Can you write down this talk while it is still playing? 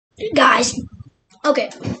Guys, okay,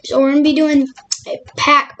 so we're going to be doing a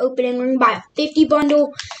pack opening. We're going to buy a 50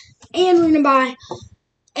 bundle, and we're going to buy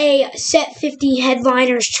a set 50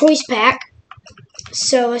 headliners choice pack.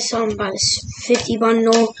 So let's buy this 50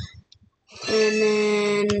 bundle, and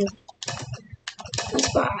then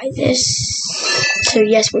let's buy this. So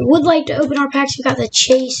yes, we would like to open our packs. We got the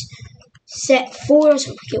Chase set 4,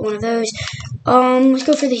 so we get one of those. Let's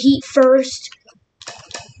go for the Heat first.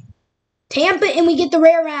 Tampa, and we get the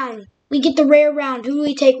rare round. We get the rare round. Who do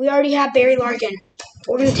we take? We already have Barry Larkin.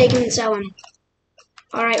 We're going to take him and sell him.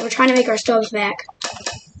 Alright, we're trying to make our stubs back.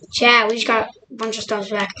 Chat, we just got a bunch of stubs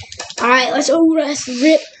back. Alright, let's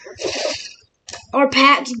rip our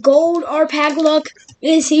packs. Gold, our pack luck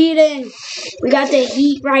is heating. We got the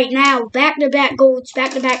Heat right now. Back-to-back golds.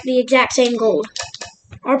 Back-to-back the exact same gold.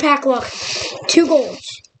 Our pack luck. 2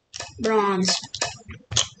 golds. Bronze.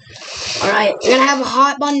 Alright, we're going to have a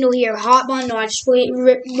hot bundle here. Hot bundle. I just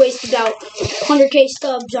wasted about 100k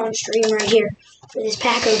stubs on stream right here for this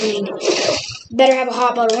pack opening. Better have a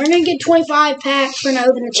hot bundle. We're going to get 25 packs. We're going to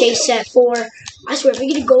open the Chase set 4. I swear, if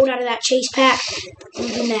we get a gold out of that Chase pack, I'm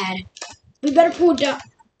going to be mad. We better pull a diamond.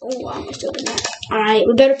 Oh, I almost opened that. Alright,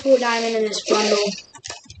 we better pull a diamond in this bundle.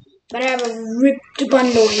 Better have a ripped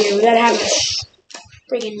bundle here. We better have a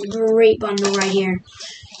freaking great bundle right here.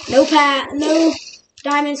 No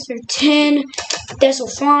diamonds for 10.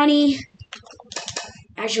 Desalfani.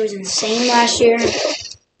 Actually, was insane last year.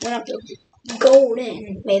 Went up to gold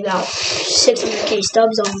and made about 600k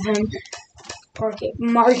stubs on him.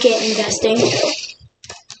 Market investing.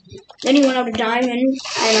 Then he went up to diamond,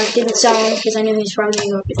 and I didn't sell him because I knew he was probably going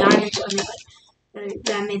to go up to diamond.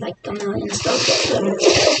 So I made like a million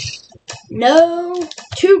stubs. No,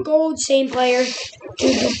 2 golds, same player.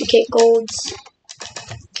 2 duplicate golds.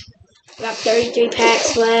 Got 33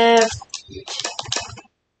 packs left.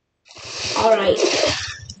 Alright.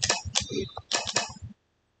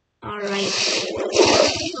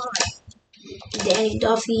 Danny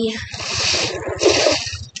Duffy.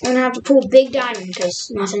 I'm going to have to pull a big diamond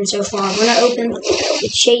because nothing so far. We're going to open the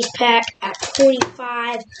Chase pack at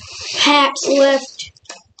 25 packs left.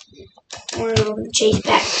 We're going to open the Chase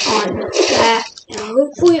pack on that. And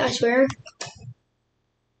hopefully, I swear,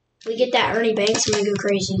 we get that Ernie Banks, I'm going to go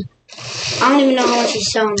crazy. I don't even know how much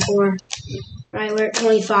he's selling for. Right, we're at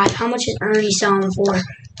 25. How much is Ernie selling for?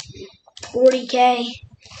 40k.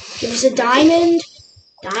 Give us a diamond.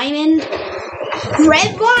 Diamond.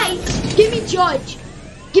 Red light. Give me Judge.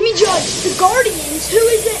 Give me Judge. The Guardians. Who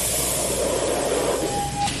is it?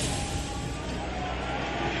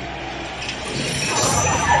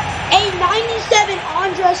 A 97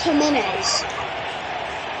 Andres Jimenez.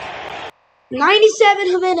 97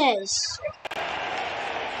 Jimenez.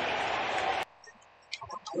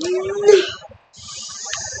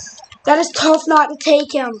 That is tough not to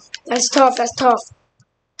take him. That's tough. That's tough.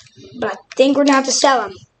 But I think we're going to have to sell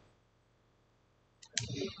him.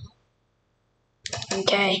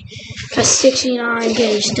 Okay. Got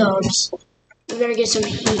 69k stubs. We better get some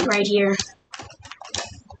heat right here.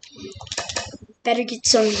 Better get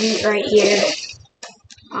some heat right here.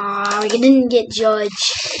 We didn't get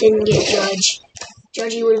Judge. Didn't get Judge.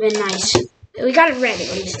 Judgy would have been nice. We got it red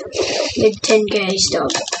at least. We had 10k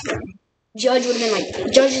stubs. Judge would have been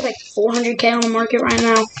like, Judge is like 400k on the market right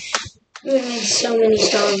now. We would have made so many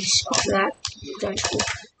stubs off of that. Judge.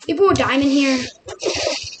 We pull a diamond here.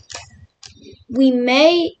 We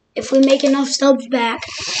may, if we make enough stubs back,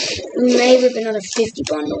 we may rip another 50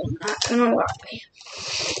 bundle. Not gonna lie.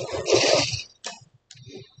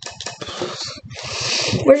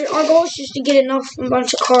 Our goal is just to get a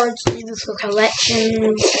bunch of cards to do for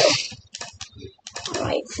collections.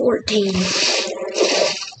 Alright, 14.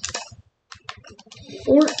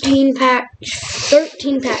 14 packs,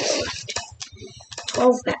 13 packs left.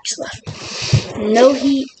 12 packs left. No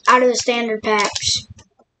heat out of the standard packs.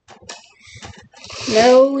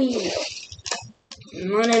 No heat.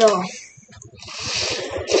 None at all.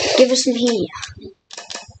 Give us some heat.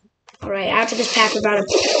 Alright, after this pack, we're about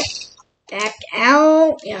to back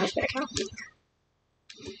out. Yeah, let's back out.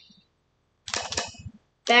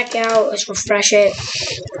 Back out. Let's refresh it.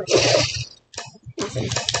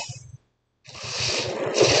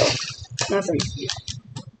 Nothing.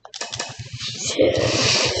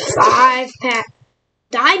 5 pack.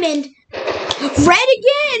 Diamond. Red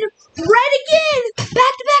again. Red again.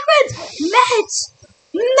 Back-to-back reds. Mets.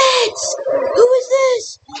 Mets. Who is this?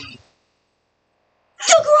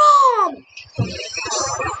 DeGrom.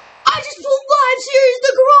 I just pulled live series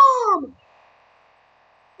DeGrom.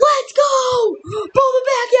 Let's go! Pull it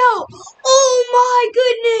back out! Oh my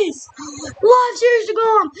goodness! Live series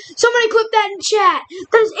DeGrom. Somebody clip that in chat.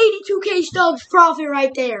 That's 82K Stubbs profit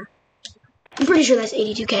right there. I'm pretty sure that's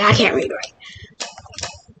 82K. I can't read right.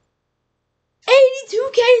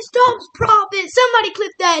 82K Stubbs profit. Somebody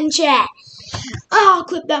clip that in chat. I'll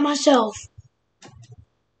clip that myself.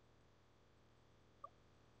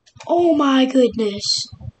 Oh my goodness.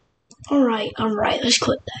 Alright, let's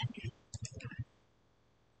clip that.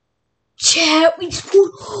 Chat, we just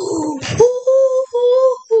pulled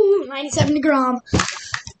 97 DeGrom.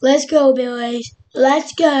 Let's go, boys.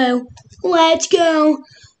 Let's go. Let's go.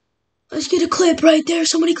 Let's get a clip right there.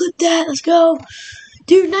 Somebody clip that. Let's go.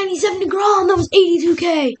 Dude, 97 DeGrom. That was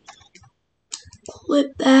 82K.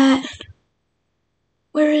 Clip that.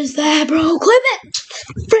 Where is that, bro? Clip it.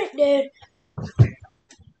 Frick, dude.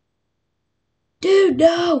 Dude,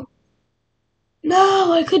 no.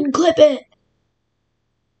 No, I couldn't clip it.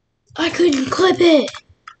 I couldn't clip it.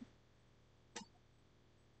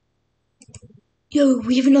 Yo,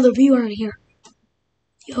 we have another viewer in here.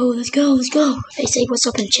 Yo, let's go, let's go. They say what's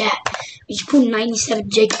up in chat. We just pulled 97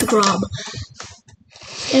 Jake DeGrom.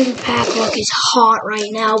 Every pack look is hot right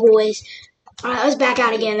now, boys. Alright, let's back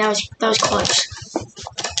out again. That was close.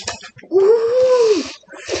 Ooh.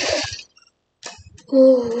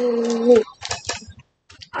 Ooh.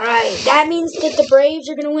 Alright, that means that the Braves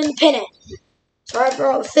are gonna win the pennant. Sorry for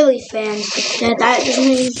all the Phillies fans. That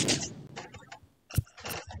just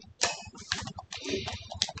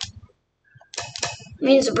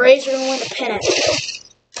means the Braves are gonna win the pennant.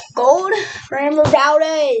 Gold for Amber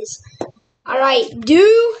Valdez. Alright,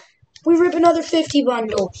 do we rip another 50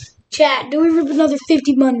 bundle? Chat, do we rip another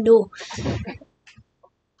 50 bundle?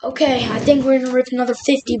 Okay, I think we're gonna rip another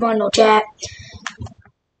 50 bundle, chat.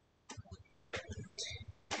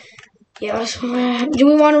 Yes, do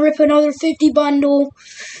we want to rip another 50 bundle?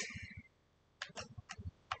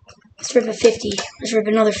 Let's rip a 50. Let's rip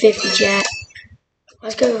another 50, chat.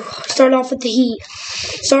 Let's go. Start off with the Heat.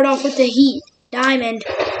 Start off with the Heat. Diamond.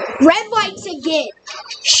 Red lights again.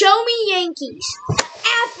 Show me Yankees.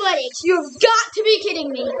 Athletics. You have got to be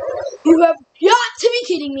kidding me. You have got to be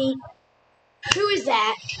kidding me. Who is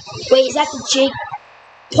that? Wait, is that the Jake?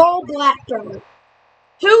 Paul Blackburn.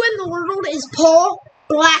 Who in the world is Paul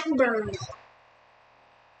Blackburn?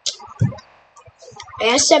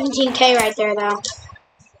 Yeah, that's 17K right there, though.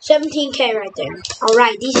 17K right there.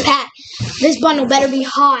 Alright, this bundle better be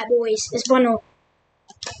hot, boys. This bundle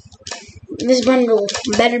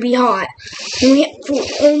better be hot. And we have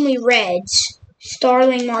pulled only reds.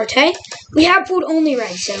 Starling Marte. We have pulled only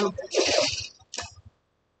reds, so.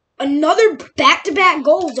 Another back-to-back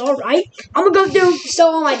golds, alright. I'm gonna go through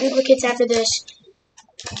sell all my duplicates after this.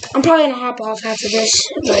 I'm probably gonna hop off after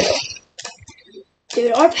this, but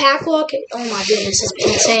dude, our pack luck, oh my goodness, has been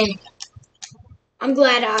insane. I'm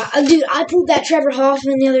glad, dude, I pulled that Trevor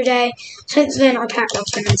Hoffman the other day. Since then, our pack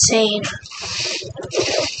luck's been insane.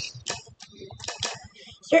 Is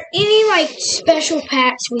there any, like, special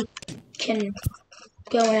packs we can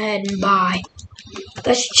go ahead and buy?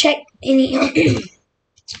 Let's check any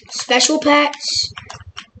special packs.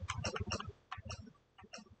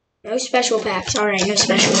 No special packs. Alright, no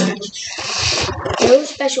special packs. No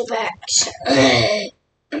special packs.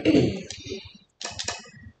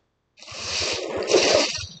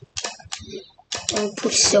 I'll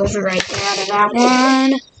put silver right there out of that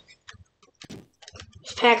one.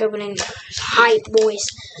 This pack opening is hype, boys.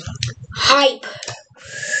 Hype.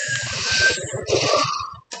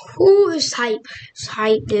 Ooh, this is hype. It's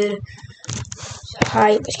hype, dude. It's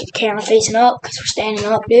hype. Let's get the camera facing up because we're standing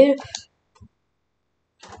up, dude.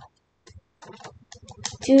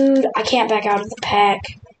 Dude, I can't back out of the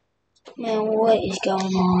pack. Man, what is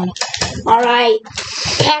going on? Alright.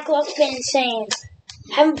 Pack luck's been insane.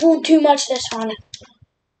 Haven't pulled too much this one.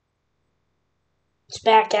 It's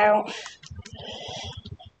backed out.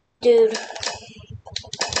 Dude.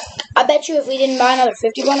 I bet you if we didn't buy another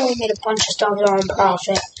 50 bundle, we made a bunch of stuff on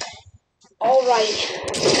profit. Alright.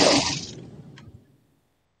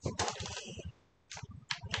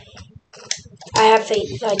 I have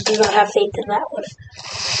faith. I do not have faith in that one.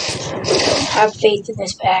 I have faith in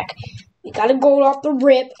this pack. We got a gold off the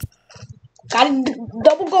rip. Got a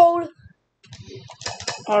double gold.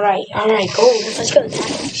 Alright, gold. Let's go.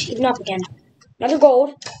 It's even up again. Another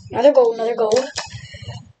gold. Another gold. I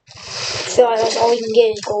feel like that's all we can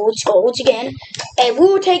get is golds. Golds again. And we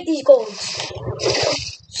will take these golds.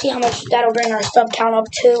 See how much that'll bring our sub count up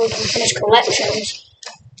to. We can finish collections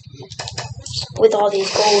with all these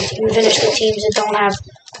golds. We can finish the teams that don't have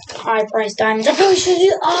high price diamonds. I probably should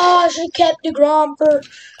have kept DeGrom for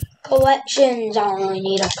collections. I don't really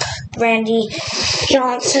need a Randy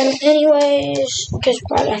Johnson anyways, because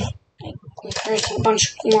probably there's a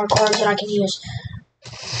bunch more cards that I can use.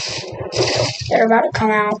 They're about to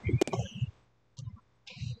come out.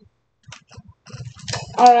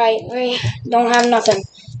 Alright, we don't have nothing.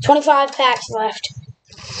 25 packs left.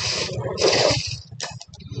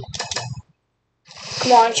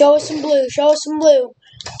 Come on, show us some blue. Show us some blue.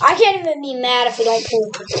 I can't even be mad if we don't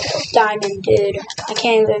pull diamond, dude. I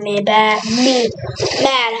can't even be mad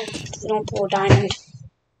if we don't pull diamond.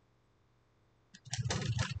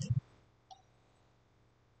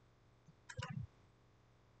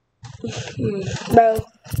 Bro.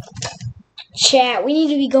 Chat, we need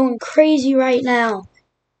to be going crazy right now.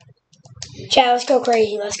 Chat, let's go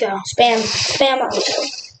crazy. Let's go. Spam on.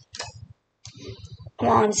 Come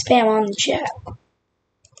on, spam on the chat.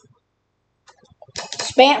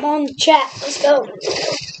 Spam on the chat. Let's go.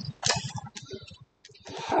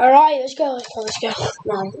 Alright, let's go. Come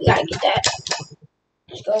on, we gotta get that.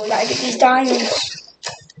 Let's go. We gotta get these diamonds.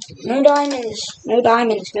 No diamonds.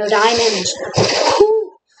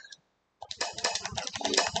 Woo.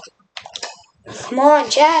 Come on,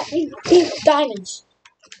 chat. We need diamonds.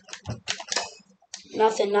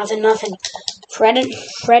 Nothing. Fred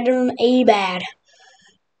a bad.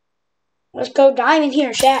 Let's go diamond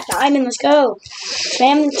here, chat. Diamond, let's go.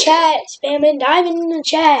 Spam the chat. Spamming diamond in the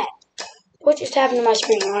chat. What just happened to my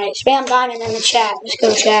screen? Alright, spam diamond in the chat. Let's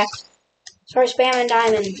go, chat. Start spamming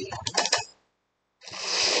diamond.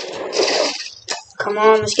 Come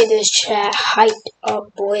on, let's get this chat hyped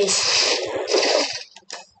up, boys.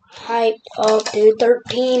 Hyped up, dude.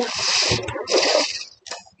 13.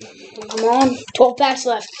 Come on. 12 packs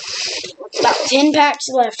left. About 10 packs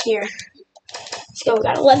left here. Let's go. We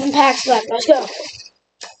got 11 packs left. Let's go.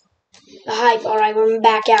 The hype. Alright, we're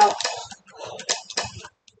back out.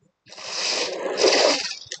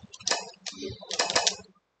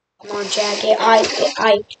 Come on, chat. Get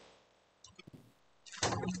hyped.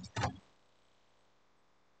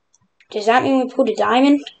 Does that mean we pulled a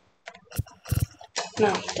diamond?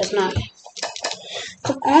 No, it does not.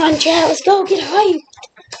 Come on, chat. Let's go. Get hyped.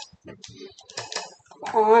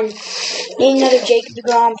 Come on. Need another Jacob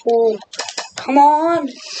DeGrom pool. Come on.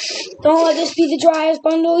 Don't let this be the driest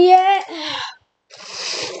bundle yet.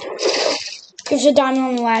 There's a diamond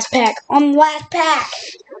on the last pack.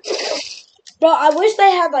 Bro, I wish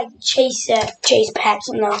they had like chase packs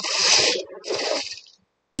in them.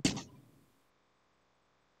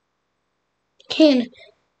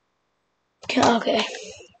 Okay.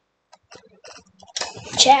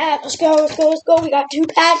 Chat, let's go. We got 2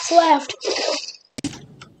 packs left.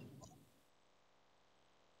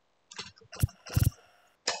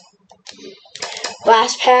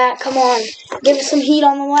 Last pack, come on. Give us some heat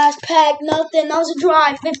on the last pack. Nothing. That was a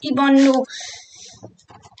dry 50 bundle.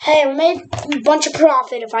 Hey, we made a bunch of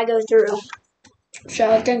profit if I go through.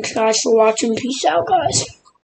 So, thanks guys for watching. Peace out, guys.